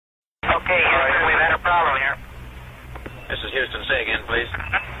Okay, Houston, we've had a problem here. This is Houston. Say again, please.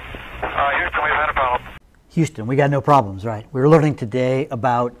 Houston, we've had a problem. Houston, we got no problems, right? We're learning today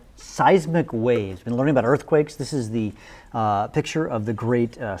about seismic waves. We've been learning about earthquakes. This is the picture of the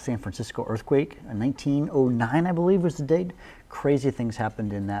great San Francisco earthquake. 1909, I believe, was the date. Crazy things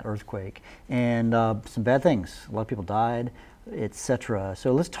happened in that earthquake, and some bad things. A lot of people died, etc.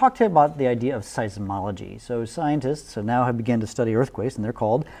 So let's talk to you about the idea of seismology. So scientists now have begun to study earthquakes, and they're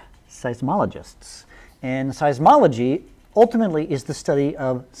called seismologists. And seismology ultimately is the study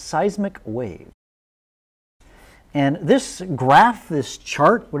of seismic waves. And this graph, this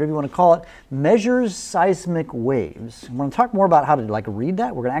chart, whatever you want to call it, measures seismic waves. I'm going to talk more about how to read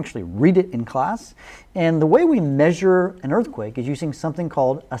that. We're going to actually read it in class. And the way we measure an earthquake is using something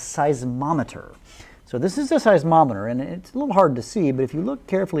called a seismometer. So this is a seismometer, and it's a little hard to see, but if you look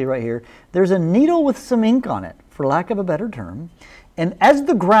carefully right here, there's a needle with some ink on it, for lack of a better term. And as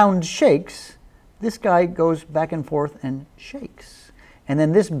the ground shakes, this guy goes back and forth and shakes. And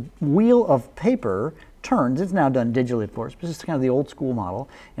then this wheel of paper turns. It's now done digitally, of course, but this is kind of the old school model.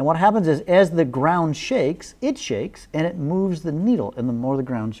 And what happens is, as the ground shakes, and it moves the needle. And the more the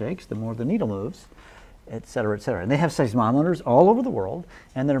ground shakes, the more the needle moves, et cetera, et cetera. And they have seismometers all over the world,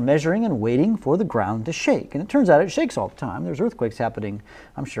 and they're measuring and waiting for the ground to shake. And it turns out it shakes all the time. There's earthquakes happening,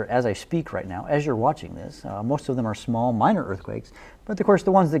 I'm sure, as I speak right now, as you're watching this. Most of them are small, minor earthquakes. But of course,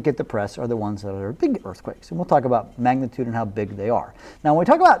 the ones that get the press are the ones that are big earthquakes. And we'll talk about magnitude and how big they are. Now, when we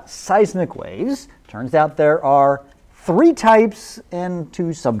talk about seismic waves, turns out there are 3 types and 2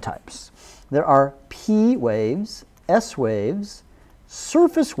 subtypes. There are P waves, S waves,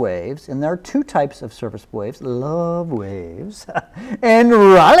 surface waves, and there are 2 types of surface waves: love waves and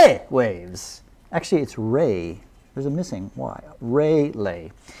Rayleigh waves. Actually, it's Ray. There's a missing Y.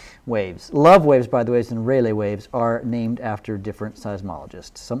 Rayleigh waves. Love waves, by the way, and Rayleigh waves are named after different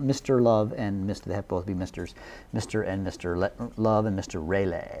seismologists. Some Mr. Love and Mr. They have both be Mr. and Mr. Love and Mr.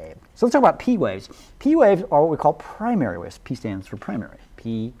 Rayleigh. So let's talk about P waves. P waves are what we call primary waves. P stands for primary.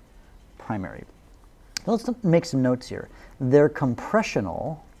 P, primary. So let's make some notes here. They're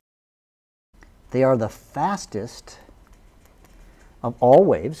compressional. They are the fastest of all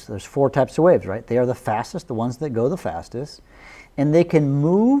waves. There's 4 types of waves, right? They are the fastest, the ones that go the fastest. And they can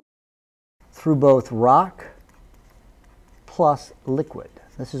move through both rock plus liquid.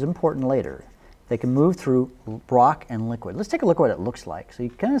 This is important later. They can move through rock and liquid. Let's take a look at what it looks like. So you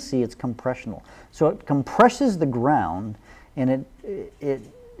kind of see it's compressional. So it compresses the ground, and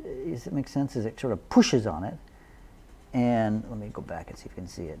does it make sense? As it sort of pushes on it. And let me go back and see if you can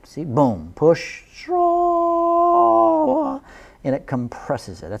see it. See, boom, push, and it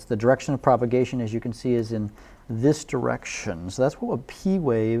compresses it. That's the direction of propagation, as you can see, is in this direction. So that's what a P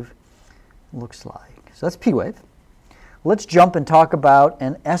wave looks like. So that's P wave. Let's jump and talk about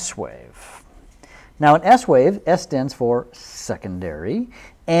an S wave. Now, an S wave, S stands for secondary.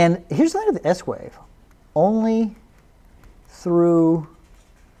 And here's the thing with the S wave: only through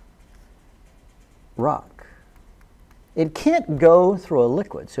rock. It can't go through a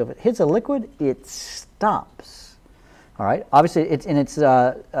liquid. So if it hits a liquid, it stops. All right. Obviously, it's in its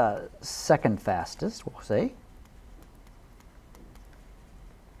second fastest, we'll say.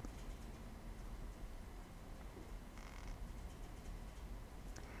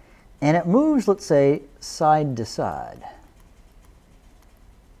 And it moves, let's say, side to side.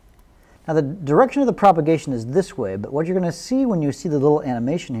 Now, the direction of the propagation is this way, but what you're going to see when you see the little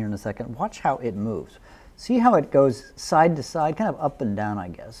animation here in a second, watch how it moves. See how it goes side to side, kind of up and down, I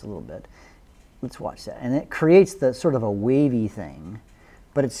guess, a little bit. Let's watch that. And it creates the sort of a wavy thing,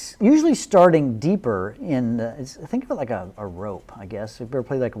 but it's usually starting deeper in think of it like a rope, I guess. If you ever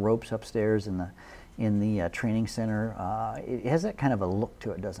played like ropes upstairs in the training center, it has that kind of a look to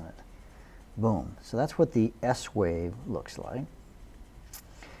it, doesn't it? Boom. So that's what the S wave looks like.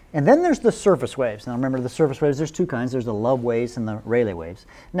 And then there's the surface waves. Now remember, the surface waves, there's 2 kinds. There's the love waves and the Rayleigh waves.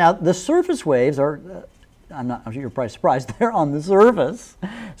 Now the surface waves are, I'm sure you're probably surprised, they're on the surface.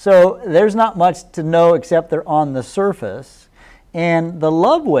 So there's not much to know except they're on the surface. And the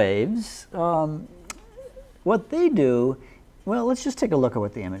love waves, what they do, well, let's just take a look at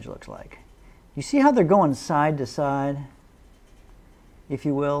what the image looks like. You see how they're going side to side, if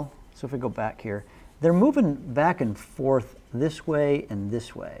you will? So if we go back here, they're moving back and forth this way and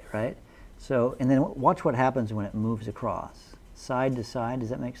this way, right? So, and then watch what happens when it moves across. Side to side, does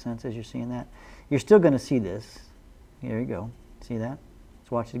that make sense as you're seeing that? You're still going to see this. There you go. See that?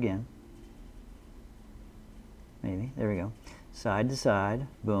 Let's watch it again. Maybe. There we go. Side to side,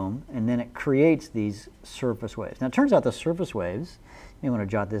 boom, and then it creates these surface waves. Now it turns out the surface waves, you may want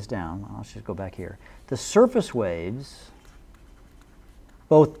to jot this down. Let's just go back here. The surface waves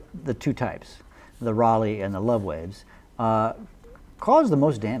both the two types, the Raleigh and the Love waves, cause the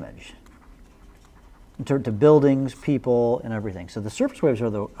most damage to buildings, people, and everything. So the surface waves are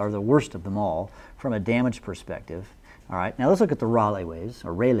the worst of them all from a damage perspective. All right, now let's look at the Raleigh waves,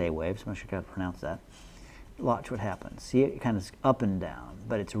 or Rayleigh waves, I'm not sure how to pronounce that. Watch what happens. See, it kind of up and down,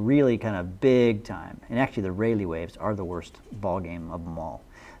 but it's really kind of big time. And actually the Rayleigh waves are the worst ball game of them all.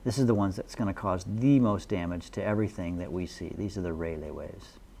 This is the ones that's going to cause the most damage to everything that we see. These are the Rayleigh waves.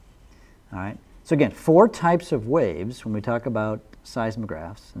 All right. So again, 4 types of waves when we talk about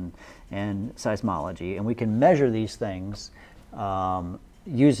seismographs and seismology, and we can measure these things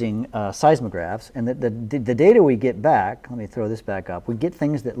using seismographs. And the data we get back, let me throw this back up, we get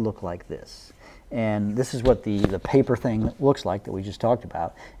things that look like this. And this is what the paper thing looks like that we just talked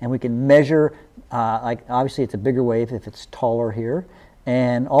about. And we can measure, like obviously it's a bigger wave if it's taller here.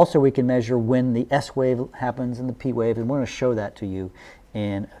 And also we can measure when the S wave happens and the P wave, and we're going to show that to you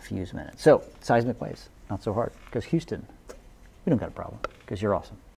in a few minutes. So, seismic waves, not so hard, because Houston, we don't got a problem, because you're awesome.